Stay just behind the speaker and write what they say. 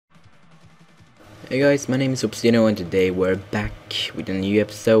Hey guys, my name is Obstino and today we're back with a new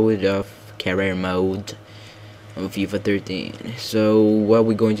episode of Career Mode of FIFA 13. So what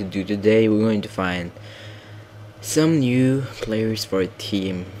we're going to do today, we're going to find some new players for a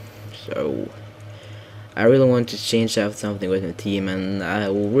team. So I really want to change out something with my team, and I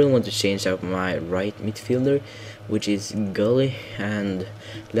really want to change out my right midfielder, which is Gully, and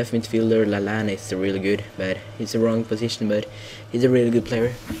left midfielder Lalana is really good, but he's the wrong position, but he's a really good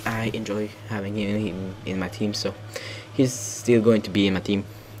player. I enjoy having him in my team, so he's still going to be in my team.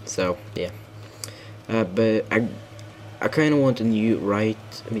 So yeah, but I kind of want a new right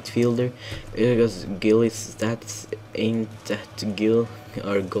midfielder because Gilly's stats ain't that Gil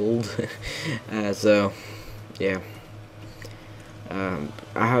or gold. So yeah, I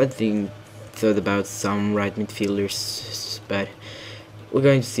haven't thought about some right midfielders, but we're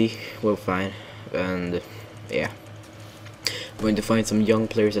going to see. We'll find, and yeah, I'm going to find some young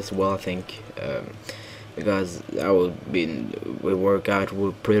players as well, I think, because that will work out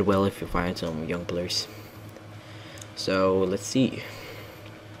pretty well if you find some young players. So let's see.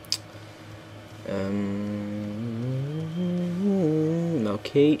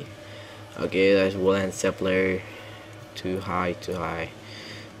 Okay, that's Valencia player. Too high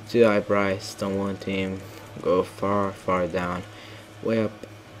price. Don't want him. Go far down. Way up.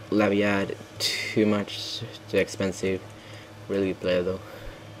 Laviad, too expensive. Really good player though.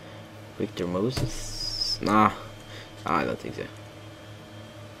 Victor Moses. Nah, I don't think so.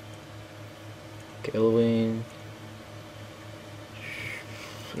 Kelvin.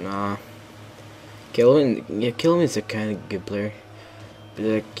 Nah. Kelvin is a kind of good player, but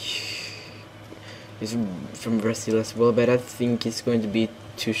like he's from Brazil as well. But I think he's going to be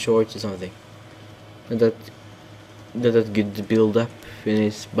too short or something. Not that good to build up in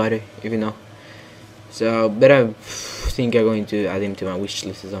his body, if you know. So, but I think I'm going to add him to my wish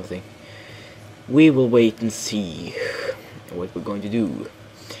list or something. We will wait and see what we're going to do.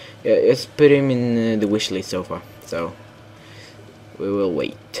 Yeah, let's put him in the wish list so far. So we will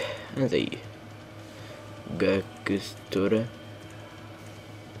wait and see. Gakustura.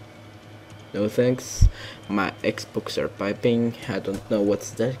 No thanks. My Xbox are piping. I don't know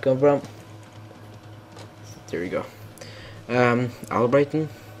what's that come from. There we go. Albrighton.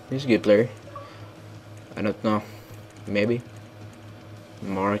 He's a good player. I don't know. Maybe.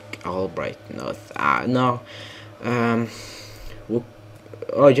 Mark Albright. No. No.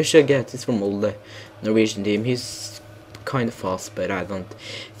 Oh, Joshua Gatt is from all the Norwegian team. He's kind of fast, but I don't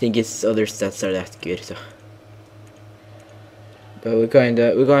think his other stats are that good. So, but we're going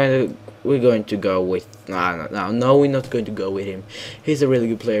to go with no, we're not going to go with him. He's a really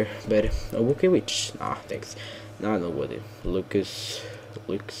good player, but Vukovic, thanks. No, not with him. Lucas,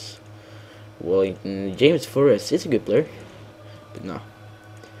 Wellington, James Forrest is a good player, but no.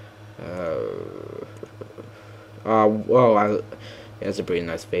 He has a pretty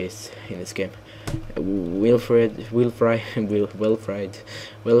nice face in this game. Wilfried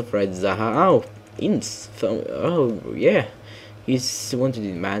Zaha. Oh, Inns. Oh yeah, he's wanted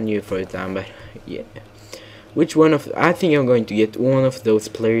in Man U for a time, but yeah. Which one of? I think I'm going to get one of those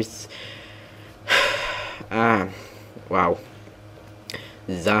players. Wow.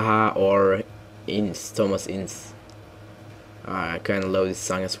 Zaha or Inns, Thomas Inns. I kind of love this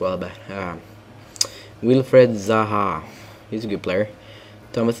song as well, but Wilfried Zaha, he's a good player.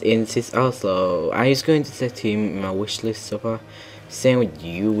 Thomas Inns is also. I'm just going to set him in my wish list so far. Same with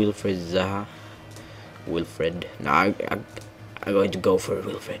you, Wilfried Zaha. Wilfred. No, I'm going to go for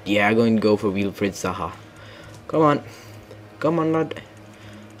Wilfred. Yeah, I'm going to go for Wilfried Zaha. Come on, lad.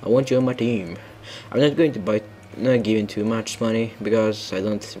 I want you on my team. I'm not going to not giving too much money because I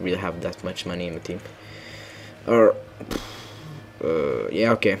don't really have that much money in my team. Or,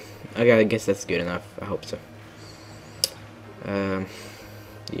 yeah, okay. I guess that's good enough. I hope so.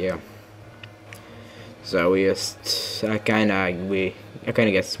 Yeah. So I kinda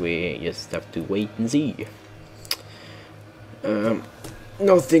guess we just have to wait and see.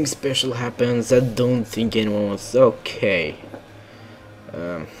 Nothing special happens. I don't think anyone was okay.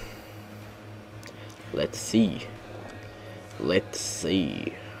 Let's see.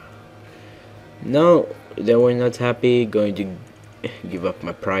 No, they were not happy. Going to give up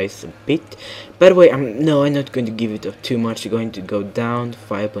my price a bit. By the way, I'm not going to give it up too much. I'm going to go down to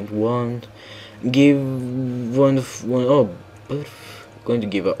 5.1. Give but going to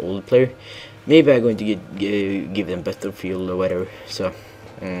give an old player. Maybe I'm going to give them Battlefield or whatever. So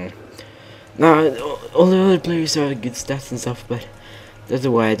now all the other players are good stats and stuff, but that's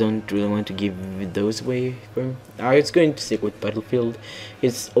why I don't really want to give those away. It's going to stick with Battlefield.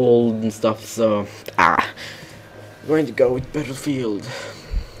 It's old and stuff, so I'm going to go with Battlefield.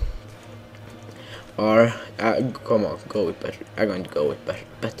 Or come on, go with better. I'm going to go with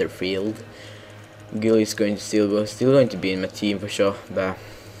Butterfield. Gilly is going to still going to be in my team for sure, but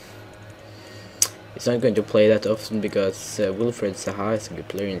it's not going to play that often because Wilfred Zaha is a good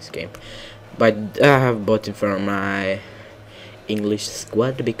player in this game. But I have bought him for my English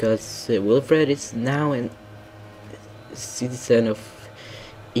squad because Wilfred is now a citizen of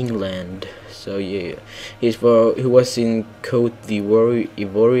England. So yeah, he was in Cote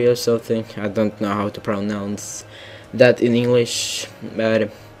d'Ivoire or something. I don't know how to pronounce that in English,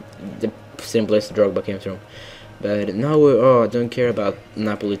 but the same place Drogba came from. But now I don't care about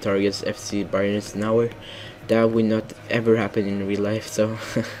Napoli targets FC Bayern now. That will not ever happen in real life. So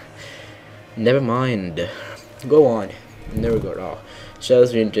never mind. Go on. Never got off.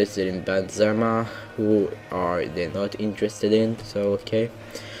 Chelsea are interested in Benzema. Who are they not interested in? So okay,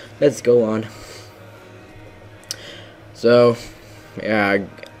 let's go on. So yeah,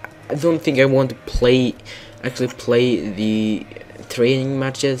 I don't think I want to actually play the training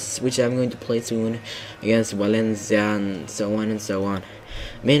matches, which I'm going to play soon against Valencia and so on and so on.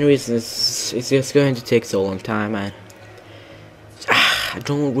 Main reason is it's just going to take so long time, and I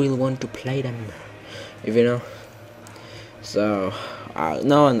don't really want to play them, if you know. So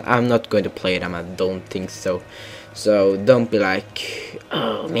no, I'm not going to play them. I don't think so. So don't be like,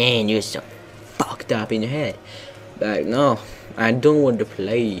 oh man, you're so fucked up in your head. Like, no, I don't want to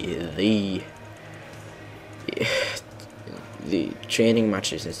play the training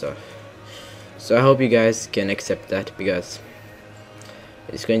matches and stuff. So I hope you guys can accept that, because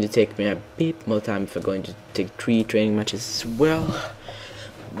it's going to take me a bit more time if I'm going to take 3 training matches as well.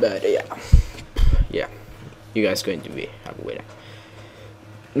 But yeah, you guys going to be happy with it.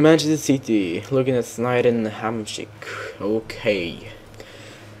 Manchester City looking at Snyder and Hamsik. Okay.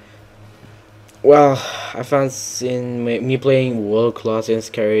 Well, I found in me playing world class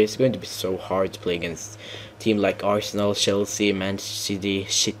against carry, it's going to be so hard to play against team like Arsenal, Chelsea, Manchester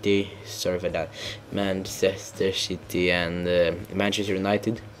City, sorry for that, Manchester City and Manchester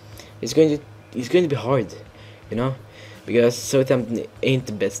United. It's going to be hard, you know, because Southampton ain't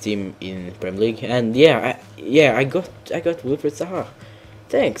the best team in Premier League. And yeah, I got Wilfred Zaha.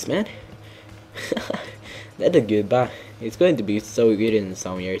 Thanks, man. That's a good buy. It's going to be so good in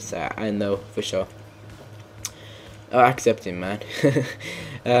some years. I know for sure. I'll accept him, man.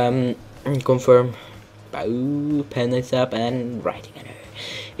 Confirm. Bow, pen is up and writing on her.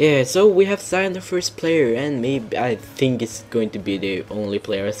 Yeah, so we have signed the first player, and maybe I think it's going to be the only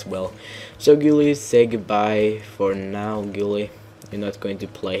player as well. So Gilly, say goodbye for now, Gilly. You're not going to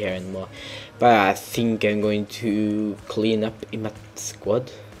play here anymore. But I think I'm going to clean up in my squad.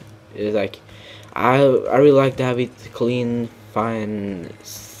 It's like I really like to have it clean, fine,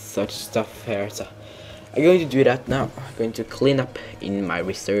 such stuff here. So I'm going to do that now. I'm going to clean up in my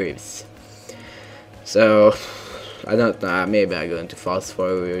reserves. So I don't know, maybe I'm going to fast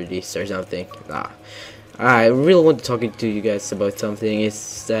forward this or something. Nah, I really want to talk to you guys about something.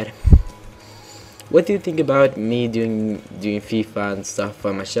 Is that what do you think about me doing FIFA and stuff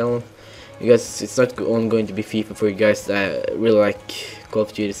on my channel? Because it's not only going to be FIFA for you guys that really like Call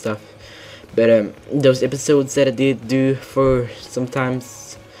of Duty stuff, but those episodes that I did do for some time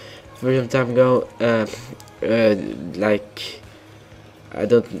ago, like I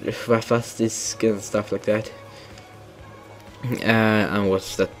don't fast this and stuff like that, and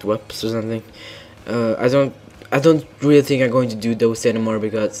what's that, whoops or something. I don't really think I'm going to do those anymore,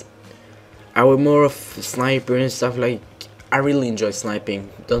 because I was more of sniper and stuff. Like, I really enjoy sniping,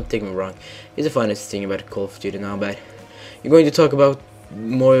 don't take me wrong, it's the funnest thing about Call of Duty now. But you're going to talk about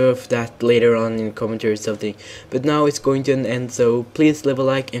more of that later on in commentary or something, but now it's going to an end. So please leave a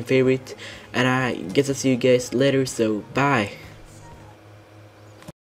like and favorite, and I guess I'll see you guys later, so bye.